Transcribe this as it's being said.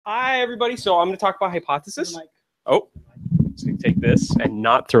Hi, everybody. So I'm going to talk about hypothesis. Oh, so take this and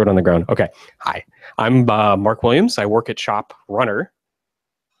not throw it on the ground. Okay. Hi, I'm Mark Williams. I work at Shop Runner.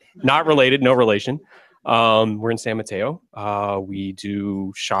 Not related, no relation. We're in San Mateo. We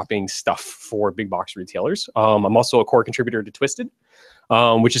do shopping stuff for big box retailers. I'm also a core contributor to Twisted,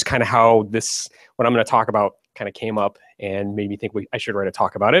 which is kind of how this, what I'm going to talk about, kind of came up and made me think I should write a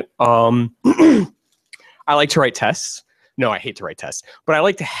talk about it. I like to write tests. No, I hate to write tests, but I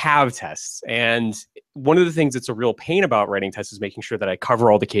like to have tests. And one of the things that's a real pain about writing tests is making sure that I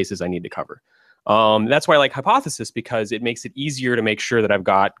cover all the cases I need to cover. That's why I like hypothesis, because it makes it easier to make sure that I've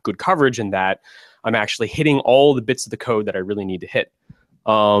got good coverage and that I'm actually hitting all the bits of the code that I really need to hit.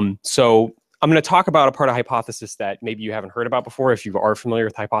 So I'm going to talk about a part of hypothesis that maybe you haven't heard about before. If you are familiar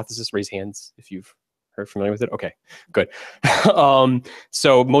with hypothesis, raise hands if you've familiar with it. Okay, good.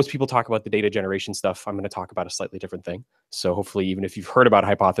 So most people talk about the data generation stuff. I'm going to talk about a slightly different thing. So hopefully, even if you've heard about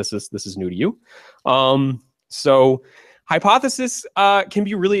hypothesis, this is new to you. So hypothesis can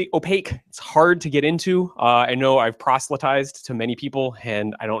be really opaque. It's hard to get into. I know I've proselytized to many people,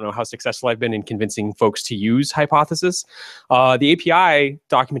 and I don't know how successful I've been in convincing folks to use hypothesis. The API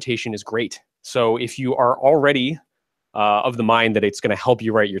documentation is great. So if you are already of the mind that it's going to help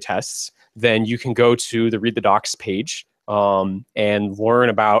you write your tests, then you can go to the Read the Docs page and learn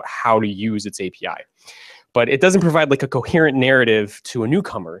about how to use its API. But it doesn't provide like a coherent narrative to a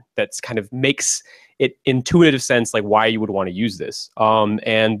newcomer that's kind of makes it intuitive sense, like why you would want to use this.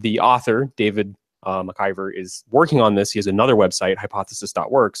 And the author, David McIver, is working on this. He has another website,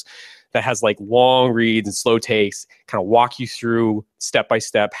 hypothesis.works, that has like long reads and slow takes, kind of walk you through step by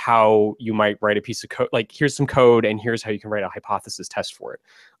step how you might write a piece of code. Like, here's some code and here's how you can write a hypothesis test for it.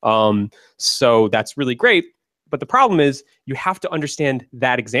 So that's really great. But the problem is you have to understand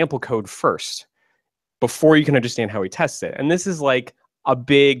that example code first before you can understand how he tests it. And this is like a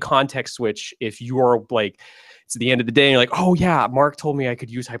big context switch if you're like, it's the end of the day and you're like, oh yeah, Mark told me I could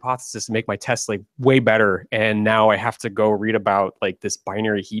use hypothesis to make my tests like way better. And now I have to go read about like this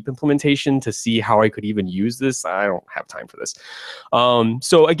binary heap implementation to see how I could even use this. I don't have time for this.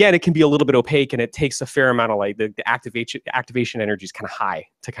 So again, it can be a little bit opaque and it takes a fair amount of like the activation energy is kind of high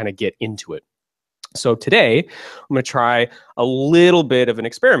to kind of get into it. So today, I'm going to try a little bit of an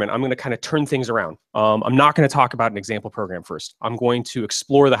experiment. I'm going to kind of turn things around. I'm not going to talk about an example program first. I'm going to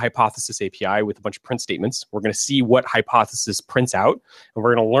explore the hypothesis API with a bunch of print statements. We're going to see what hypothesis prints out, and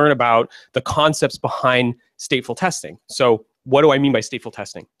we're going to learn about the concepts behind stateful testing. So what do I mean by stateful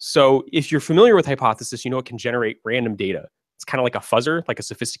testing? So if you're familiar with hypothesis, you know it can generate random data. It's kind of like a fuzzer, like a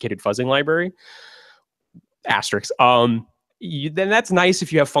sophisticated fuzzing library. Asterisk. Then that's nice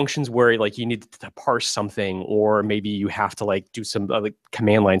if you have functions where like you need to parse something, or maybe you have to like do some like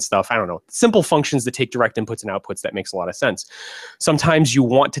command line stuff. I don't know. Simple functions that take direct inputs and outputs, that makes a lot of sense. Sometimes you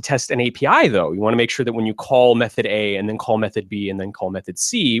want to test an API though. You want to make sure that when you call method A and then call method B and then call method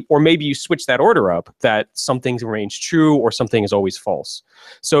C, or maybe you switch that order up, that something remains true or something is always false.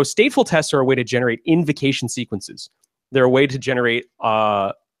 So stateful tests are a way to generate invocation sequences. They're a way to generate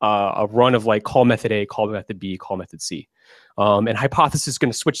a run of like call method A, call method B, call method C. And hypothesis is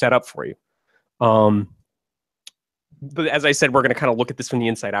going to switch that up for you. But as I said, we're going to kind of look at this from the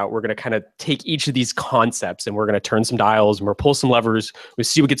inside out. We're going to kind of take each of these concepts and we're going to turn some dials and we'll pull some levers. We'll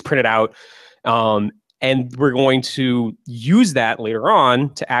see what gets printed out. And we're going to use that later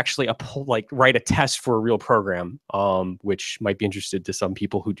on to actually write a test for a real program, which might be interested to some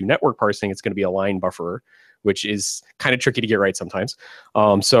people who do network parsing. It's going to be a line bufferer, which is kind of tricky to get right sometimes.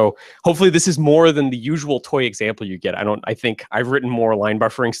 So hopefully this is more than the usual toy example you get. I think I've written more line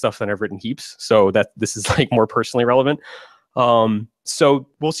buffering stuff than I've written heaps, so that this is like more personally relevant. So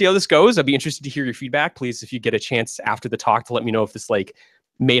we'll see how this goes. I'd be interested to hear your feedback. Please, if you get a chance after the talk to let me know if this like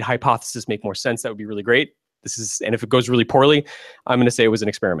made hypothesis make more sense, that would be really great. And if it goes really poorly, I'm going to say it was an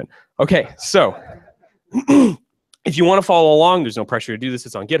experiment. Okay, so if you want to follow along, there's no pressure to do this.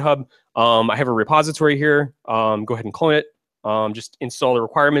 It's on GitHub. I have a repository here. Go ahead and clone it. Just install the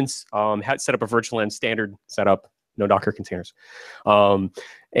requirements. Set up a virtual end standard setup. No Docker containers.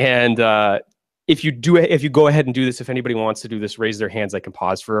 If you go ahead and do this, if anybody wants to do this, raise their hands. I can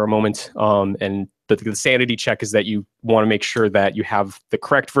pause for a moment. And the sanity check is that you want to make sure that you have the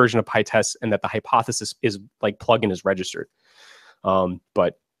correct version of PyTest and that the hypothesis is like plugin is registered.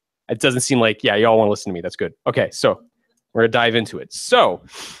 But it doesn't seem like, yeah, y'all want to listen to me. That's good. Okay, so we're going to dive into it. So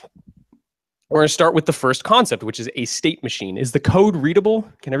we're going to start with the first concept, which is a state machine. Is the code readable?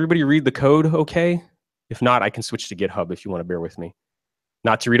 Can everybody read the code okay? If not, I can switch to GitHub if you want to bear with me.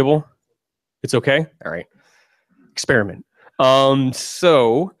 Not too readable? It's okay? All right. Experiment.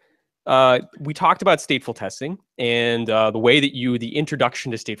 So We talked about stateful testing and the way that the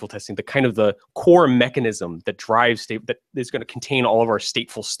introduction to stateful testing, the kind of the core mechanism that drives that is going to contain all of our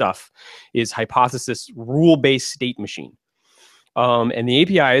stateful stuff is hypothesis rule-based state machine. And the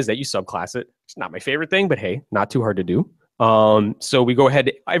API is that you subclass it. It's not my favorite thing, but hey, not too hard to do. So we go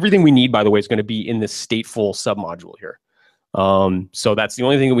ahead. Everything we need, by the way, is going to be in this stateful submodule here. So that's the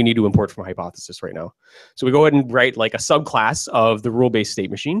only thing that we need to import from hypothesis right now. So we go ahead and write like a subclass of the rule-based state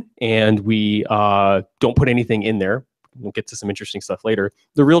machine, and we don't put anything in there. We'll get to some interesting stuff later.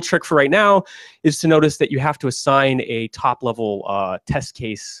 The real trick for right now is to notice that you have to assign a top-level test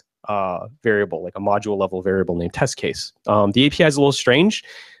case variable, like a module-level variable named test case. The API is a little strange.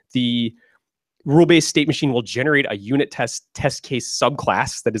 The rule-based state machine will generate a unit test case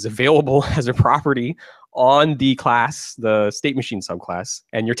subclass that is available as a property on the class, the state machine subclass,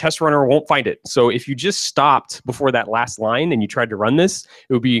 and your test runner won't find it. So if you just stopped before that last line and you tried to run this,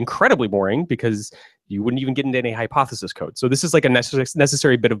 it would be incredibly boring because you wouldn't even get into any hypothesis code. So this is like a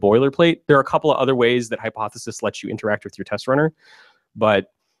necessary bit of boilerplate. There are a couple of other ways that hypothesis lets you interact with your test runner,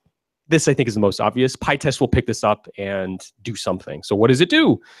 but this I think is the most obvious. PyTest will pick this up and do something. So what does it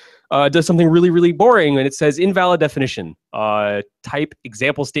do? It does something really, really boring, and it says invalid definition. Type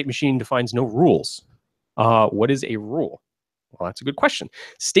example state machine defines no rules. What is a rule? Well, that's a good question.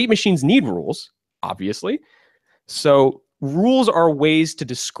 State machines need rules, obviously. So rules are ways to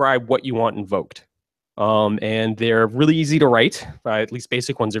describe what you want invoked. And they're really easy to write. At least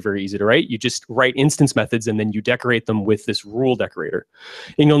basic ones are very easy to write. You just write instance methods and then you decorate them with this rule decorator.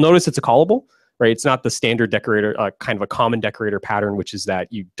 And you'll notice it's a callable, right? It's not the standard decorator, kind of a common decorator pattern, which is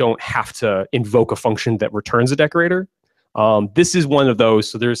that you don't have to invoke a function that returns a decorator. This is one of those.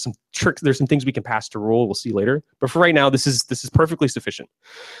 So there's some tricks. There's some things we can pass to rule. We'll see later. But for right now, this is perfectly sufficient.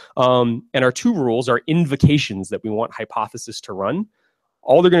 And our two rules are invocations that we want hypothesis to run.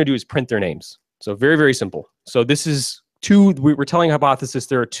 All they're going to do is print their names. So very, very simple. So this is we're telling hypothesis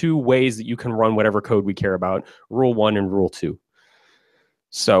there are two ways that you can run whatever code we care about, rule 1 and rule 2.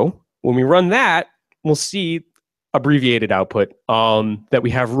 So when we run that, we'll see abbreviated output that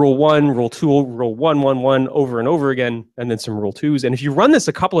we have rule 1, rule 2, rule 1, 1, 1 over and over again, and then some rule 2s. And if you run this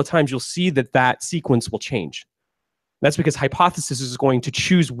a couple of times, you'll see that that sequence will change. That's because hypothesis is going to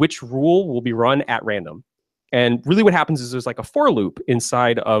choose which rule will be run at random. And really what happens is there's like a for loop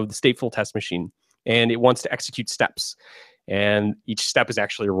inside of the stateful test machine, and it wants to execute steps. And each step is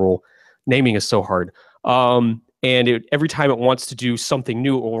actually a rule. Naming is so hard. And every time it wants to do something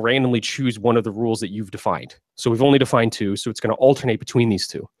new, it will randomly choose one of the rules that you've defined. So we've only defined 2, so it's going to alternate between these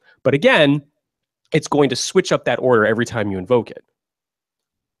 2. But again, it's going to switch up that order every time you invoke it.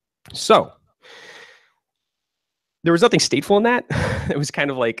 So there was nothing stateful in that. It was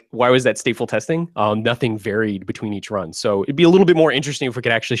kind of like, why was that stateful testing? Nothing varied between each run. So it'd be a little bit more interesting if we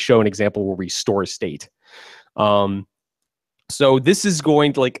could actually show an example where we store a state. So this is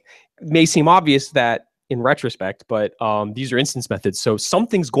going to may seem obvious that in retrospect, but these are instance methods. So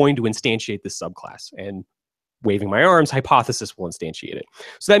something's going to instantiate this subclass, and waving my arms, hypothesis will instantiate it.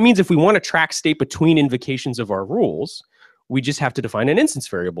 So that means if we want to track state between invocations of our rules, we just have to define an instance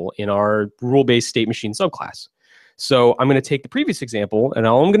variable in our rule-based state machine subclass. So I'm going to take the previous example, and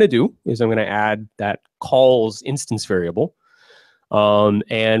all I'm going to do is I'm going to add that calls instance variable. And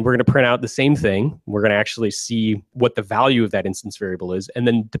we're going to print out the same thing. We're going to actually see what the value of that instance variable is. And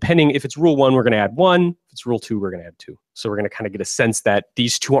then depending, if it's rule 1, we're going to add 1. If it's rule 2, we're going to add 2. So we're going to kind of get a sense that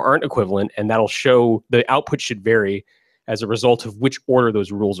these two aren't equivalent, and that'll show the output should vary as a result of which order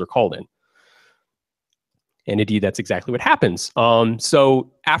those rules are called in. And indeed, that's exactly what happens.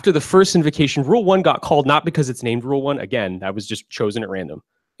 So after the first invocation, rule 1 got called not because it's named rule 1. Again, that was just chosen at random.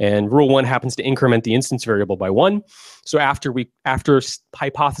 And rule 1 happens to increment the instance variable by 1. So after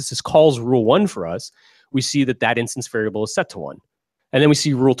hypothesis calls rule 1 for us, we see that that instance variable is set to 1. And then we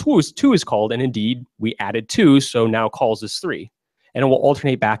see rule 2 is called, and indeed, we added 2, so now calls is 3. And it will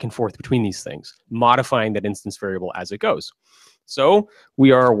alternate back and forth between these things, modifying that instance variable as it goes. So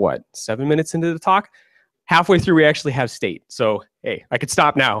we are, what, 7 minutes into the talk? Halfway through, we actually have state. So, hey, I could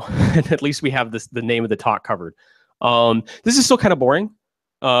stop now. At least we have the name of the talk covered. This is still kind of boring.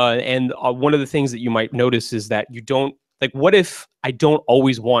 And one of the things that you might notice is that you don't, what if I don't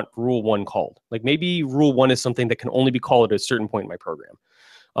always want rule 1 called? Maybe rule 1 is something that can only be called at a certain point in my program.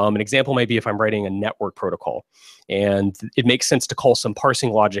 An example might be if I'm writing a network protocol, and it makes sense to call some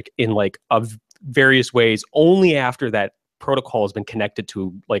parsing logic in of various ways only after that protocol has been connected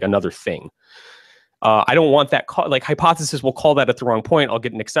to another thing. I don't want that call, hypothesis will call that at the wrong point. I'll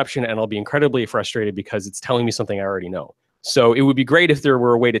get an exception and I'll be incredibly frustrated because it's telling me something I already know. So it would be great if there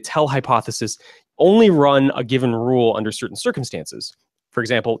were a way to tell hypothesis only run a given rule under certain circumstances. For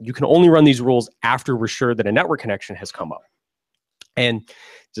example, you can only run these rules after we're sure that a network connection has come up. And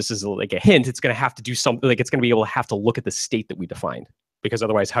just as like a hint, it's going to have to do something, like it's going to be able to have to look at the state that we defined, because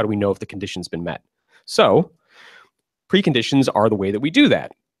otherwise, how do we know if the condition's been met? So preconditions are the way that we do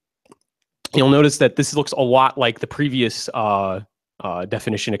that. You'll notice that this looks a lot like the previous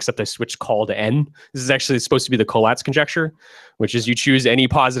definition, except I switched call to n. This is actually supposed to be the Collatz conjecture, which is you choose any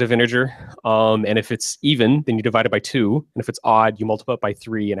positive integer, and if it's even, then you divide it by 2, and if it's odd, you multiply it by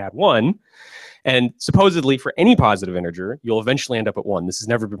 3 and add 1. And supposedly for any positive integer, you'll eventually end up at 1. This has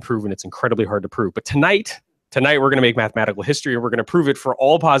never been proven. It's incredibly hard to prove. But tonight we're going to make mathematical history, and we're going to prove it for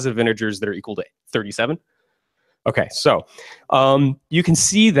all positive integers that are equal to 37. Okay, so you can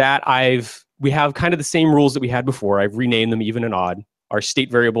see that we have kind of the same rules that we had before. I've renamed them even and odd. Our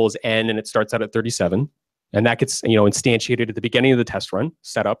state variable is n, and it starts out at 37. And that gets instantiated at the beginning of the test run,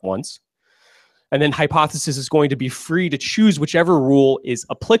 set up once. And then hypothesis is going to be free to choose whichever rule is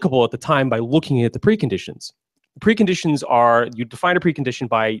applicable at the time by looking at the preconditions. The preconditions are, you define a precondition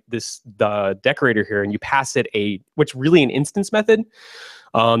by the decorator here, and you pass it what's really an instance method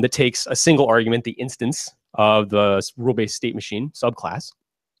that takes a single argument, the instance of the rule-based state machine subclass,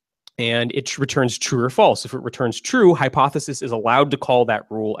 and it returns true or false. If it returns true, hypothesis is allowed to call that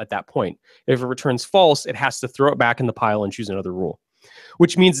rule at that point. If it returns false, it has to throw it back in the pile and choose another rule,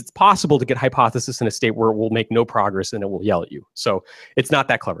 which means it's possible to get hypothesis in a state where it will make no progress and it will yell at you. So it's not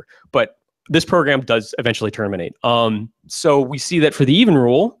that clever, but this program does eventually terminate. So we see that for the even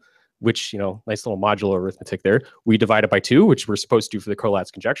rule, which, nice little modular arithmetic there, we divide it by 2, which we're supposed to do for the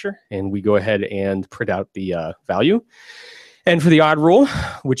Collatz conjecture, and we go ahead and print out the value. And for the odd rule,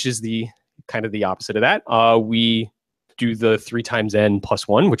 which is kind of the opposite of that, we do the 3 times n plus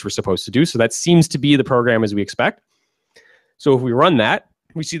 1, which we're supposed to do. So that seems to be the program as we expect. So if we run that,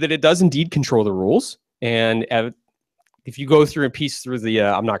 we see that it does indeed control the rules. And if you go through and piece through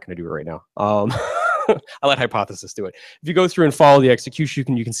I'm not going to do it right now. I'll let hypothesis do it. If you go through and follow the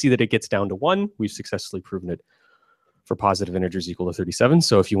execution, you can see that it gets down to 1. We've successfully proven it for positive integers equal to 37.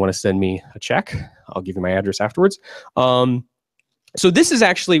 So if you want to send me a check, I'll give you my address afterwards. So this is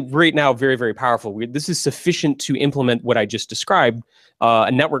actually right now very, very powerful. This is sufficient to implement what I just described,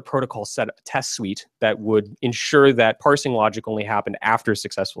 a network protocol test suite that would ensure that parsing logic only happened after a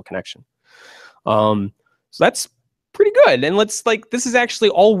successful connection. So that's pretty good. And this is actually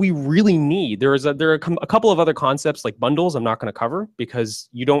all we really need. There are a couple of other concepts like bundles I'm not going to cover because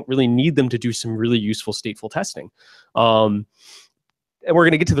you don't really need them to do some really useful stateful testing. And we're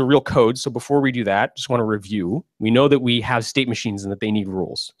going to get to the real code. So before we do that, just want to review. We know that we have state machines and that they need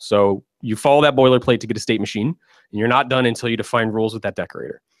rules. So you follow that boilerplate to get a state machine, and you're not done until you define rules with that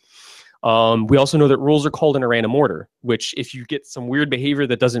decorator. We also know that rules are called in a random order, which if you get some weird behavior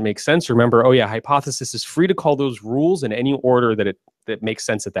that doesn't make sense, remember, oh yeah, hypothesis is free to call those rules in any order that makes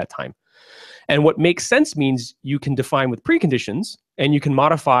sense at that time. And what makes sense means you can define with preconditions, and you can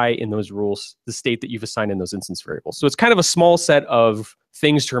modify in those rules the state that you've assigned in those instance variables. So it's kind of a small set of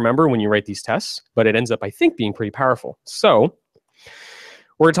things to remember when you write these tests, but it ends up, I think, being pretty powerful. So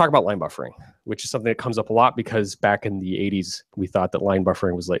we're going to talk about line buffering, which is something that comes up a lot because back in the 80s, we thought that line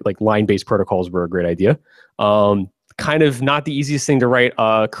buffering was like line-based protocols were a great idea. Kind of not the easiest thing to write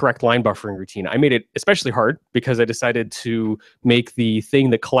a correct line buffering routine. I made it especially hard because I decided to make the thing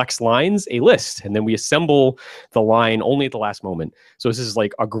that collects lines a list, and then we assemble the line only at the last moment. So this is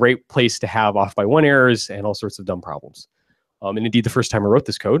like a great place to have off by 1 errors and all sorts of dumb problems. And indeed, the first time I wrote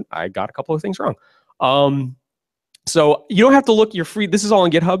this code, I got a couple of things wrong. So you don't have to look, you're free. This is all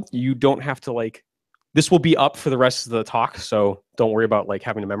on GitHub. You don't have to this will be up for the rest of the talk. So don't worry about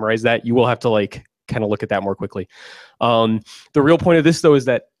having to memorize that. You will have to kind of look at that more quickly. The real point of this though is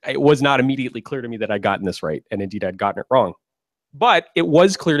that it was not immediately clear to me that I'd gotten this right. And indeed I'd gotten it wrong, but it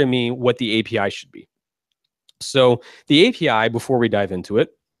was clear to me what the API should be. So the API, before we dive into it,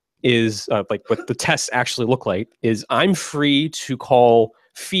 is what the tests actually look like is I'm free to call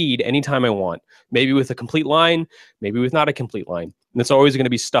feed anytime I want, maybe with a complete line, maybe with not a complete line. And it's always going to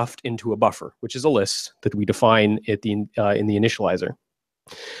be stuffed into a buffer, which is a list that we define at in the initializer.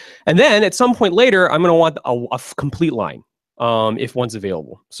 And then at some point later, I'm going to want a complete line if one's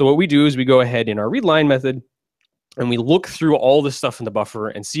available. So what we do is we go ahead in our readLine method and we look through all the stuff in the buffer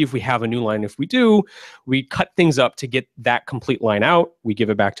and see if we have a new line. If we do, we cut things up to get that complete line out. We give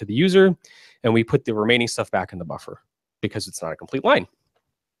it back to the user and we put the remaining stuff back in the buffer because it's not a complete line.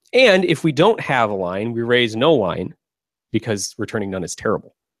 And if we don't have a line, we raise no line because returning none is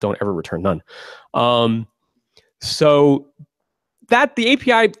terrible. Don't ever return none. So that the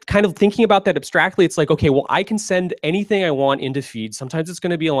API, kind of thinking about that abstractly, it's like, okay, well, I can send anything I want into feed. Sometimes it's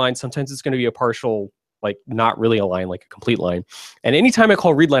going to be a line. Sometimes it's going to be a partial like not really a line, like a complete line. And anytime I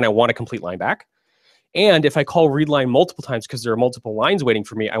call read line, I want a complete line back. And if I call read line multiple times because there are multiple lines waiting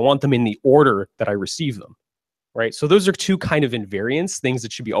for me, I want them in the order that I receive them, right? So those are two kind of invariants, things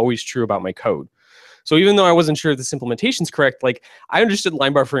that should be always true about my code. So even though I wasn't sure if this implementation is correct, like I understood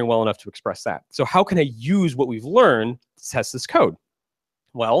line buffering well enough to express that. So how can I use what we've learned to test this code?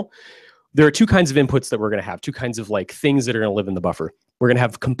 Well, there are two kinds of inputs that we're going to have, two kinds of like things that are going to live in the buffer. We're going to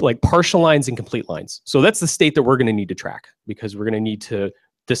have like partial lines and complete lines. So that's the state that we're going to need to track, because we're going to need to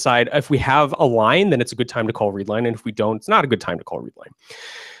decide if we have a line, then it's a good time to call read line. And if we don't, it's not a good time to call read line.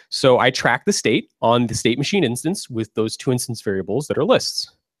 So I track the state on the state machine instance with those two instance variables that are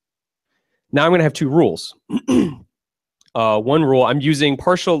lists. Now I'm going to have two rules. One rule, I'm using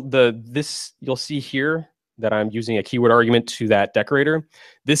partial, this you'll see here that I'm using a keyword argument to that decorator.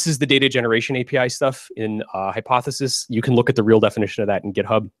 This is the data generation API stuff in Hypothesis. You can look at the real definition of that in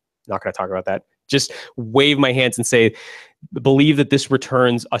GitHub. Not going to talk about that. Just wave my hands and say, believe that this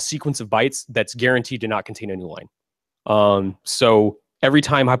returns a sequence of bytes that's guaranteed to not contain a new line. So every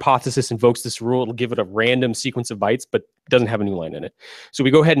time Hypothesis invokes this rule, it'll give it a random sequence of bytes, but doesn't have a new line in it. So we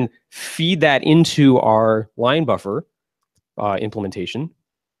go ahead and feed that into our line buffer implementation.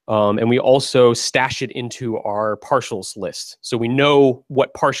 And we also stash it into our partials list. So we know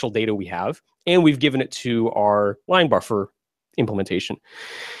what partial data we have, and we've given it to our line buffer implementation.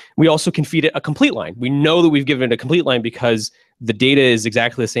 We also can feed it a complete line. We know that we've given it a complete line because the data is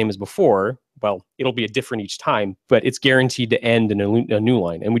exactly the same as before. Well, it'll be a different each time, but it's guaranteed to end in a new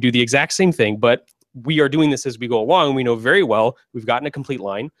line. And we do the exact same thing, but we are doing this as we go along. We know very well we've gotten a complete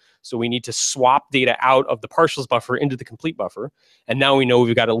line. So we need to swap data out of the partials buffer into the complete buffer. And now we know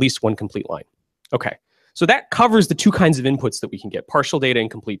we've got at least one complete line. Okay, so that covers the two kinds of inputs that we can get, partial data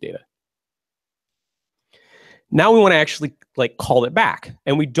and complete data. Now we want to actually like call it back.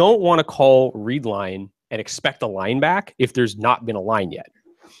 And we don't want to call read line and expect a line back if there's not been a line yet.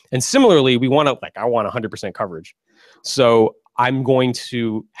 And similarly, we want to, like, I want 100% coverage. So I'm going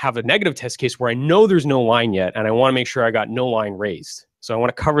to have a negative test case where I know there's no line yet, and I want to make sure I got no line raised. So I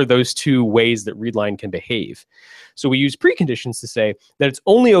want to cover those two ways that read line can behave. So we use preconditions to say that it's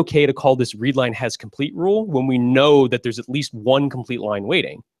only okay to call this read line has complete rule when we know that there's at least one complete line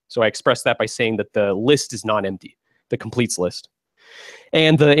waiting. So I express that by saying that the list is not empty, the completes list.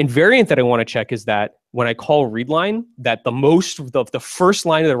 And the invariant that I want to check is that when I call read line, that the first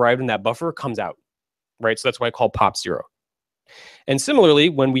line that arrived in that buffer comes out, right? So that's why I call pop 0. And similarly,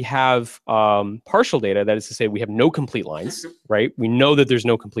 when we have partial data, that is to say we have no complete lines, right? We know that there's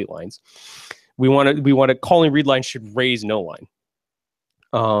no complete lines. We want to calling read line should raise no line.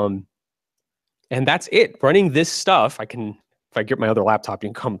 And that's it. Running this stuff, if I get my other laptop, you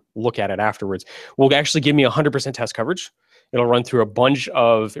can come look at it afterwards, will actually give me 100% test coverage. It'll run through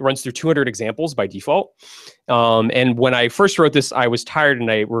it runs through 200 examples by default. And when I first wrote this, I was tired and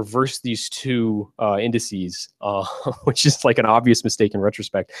I reversed these two indices, which is like an obvious mistake in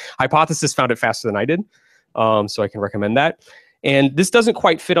retrospect. Hypothesis found it faster than I did, so I can recommend that. And this doesn't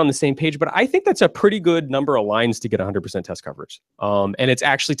quite fit on the same page, but I think that's a pretty good number of lines to get 100% test coverage. And it's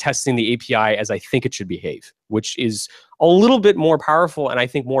actually testing the API as I think it should behave, which is a little bit more powerful and I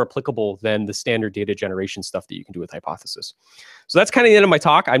think more applicable than the standard data generation stuff that you can do with Hypothesis. So that's kind of the end of my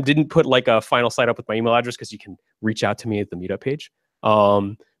talk. I didn't put like a final slide up with my email address because you can reach out to me at the meetup page.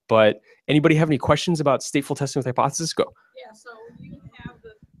 But anybody have any questions about stateful testing with Hypothesis? Go. Yeah, so you have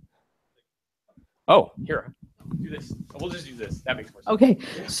the... Oh, here. Do this. We'll just do this. That makes more sense. Okay,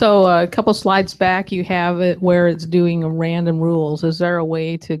 so a couple slides back, you have it where it's doing random rules. Is there a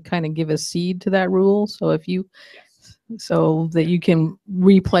way to kind of give a seed to that rule? So if you, Yes. So that you can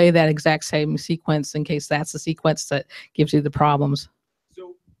replay that exact same sequence in case that's the sequence that gives you the problems.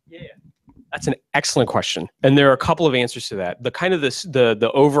 So yeah, that's an excellent question, and there are a couple of answers to that. The kind of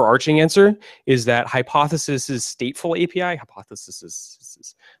the overarching answer is that Hypothesis's stateful API,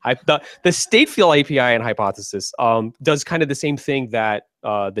 the stateful API in Hypothesis does kind of the same thing that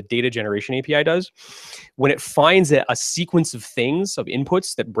the data generation API does. When it finds a sequence of things, of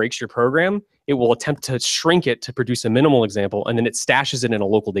inputs that breaks your program, it will attempt to shrink it to produce a minimal example, and then it stashes it in a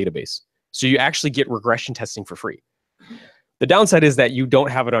local database. So you actually get regression testing for free. The downside is that you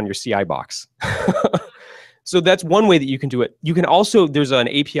don't have it on your CI box. So that's one way that you can do it. You can also, there's an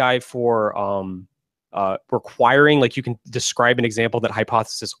API for requiring, like you can describe an example that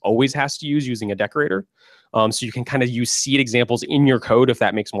Hypothesis always has to use using a decorator. So you can kind of use seed examples in your code if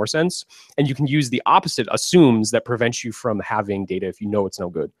that makes more sense. And you can use the opposite, assumes, that prevents you from having data if you know it's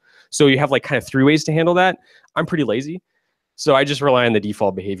no good. So you have like kind of 3 ways to handle that. I'm pretty lazy. So I just rely on the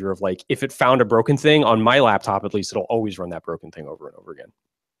default behavior of like, if it found a broken thing on my laptop, at least it'll always run that broken thing over and over again.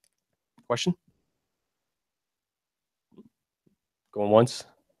 Question? Going once,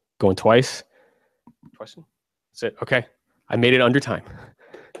 going twice. Question? That's it. Okay. I made it under time.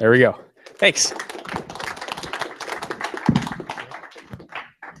 There we go. Thanks.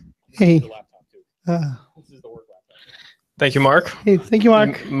 Hey. This is the work laptop. Thank you, Mark. Hey, thank you,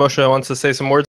 Mark. Moshe wants to say some words.